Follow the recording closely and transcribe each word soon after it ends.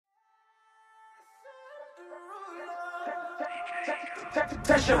You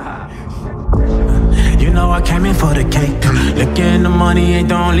know I came in for the cake. Looking the money ain't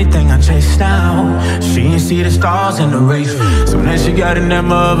the only thing I chase down. She ain't see the stars in the race. Soon as she got in that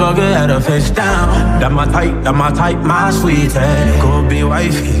motherfucker, had her face down. That my type, my sweetie. Could be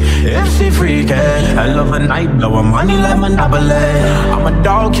wifey if she freaky. I love her night, blow her money like Monopoly. I'm a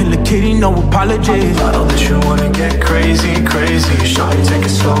dog, kill a kitty, no apologies. I know that you wanna get crazy, crazy. Shawty take it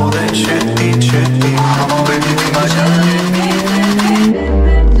slow, then chitty, chitty. Come on, baby, be my jalebi.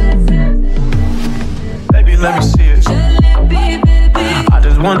 Baby, let me see it. I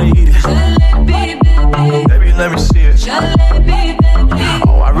just wanna eat it. Baby, let me see it.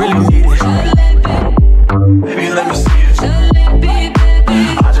 Oh, I really need it. Baby, let me see it.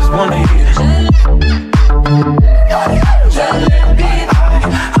 I just wanna eat it.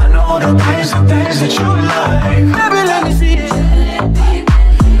 I know the things and things that you like. Baby, let me see it.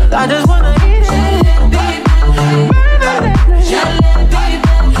 I just wanna eat it.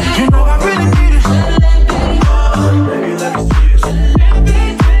 You know I really need it. Baby, let me see it.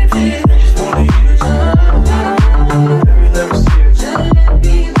 I just wanna eat it. Baby, let me see it.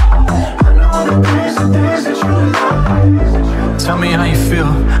 I know the things and things that you like. Tell me how you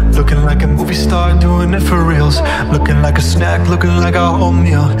feel. Looking like a movie star, doing it for reals. Looking like a snack, looking like a whole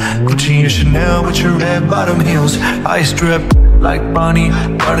meal. Gucci and Chanel with your red bottom heels. Ice drip like Bonnie,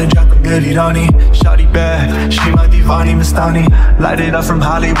 running jack the Birirani. Shawty bad, she my divani Mastani. Light it up from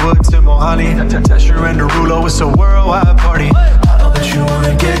Hollywood to Mohali. Tesher and Derulo, it's a worldwide party. I know that you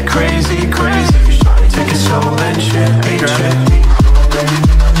wanna get crazy, crazy. Take it slow and chitty, chitty.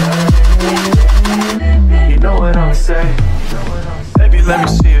 You know what I'm saying. Baby, let me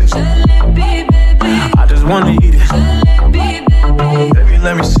see it. I just wanna eat it. Baby,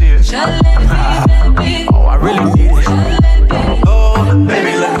 let me see it. Oh, I really need it. Oh,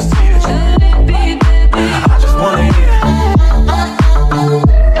 baby, let me see it. I just wanna eat it.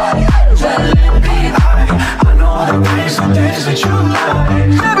 I know all the things and things that you like.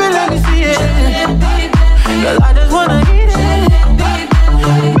 Baby, let me see it. Cause I just wanna eat it.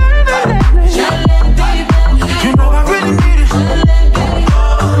 You know I really need it.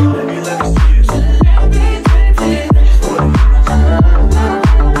 Baby, let me see it.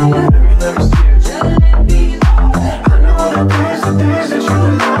 Baby, let me see it. I know all the things and things that you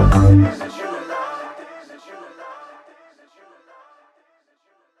like.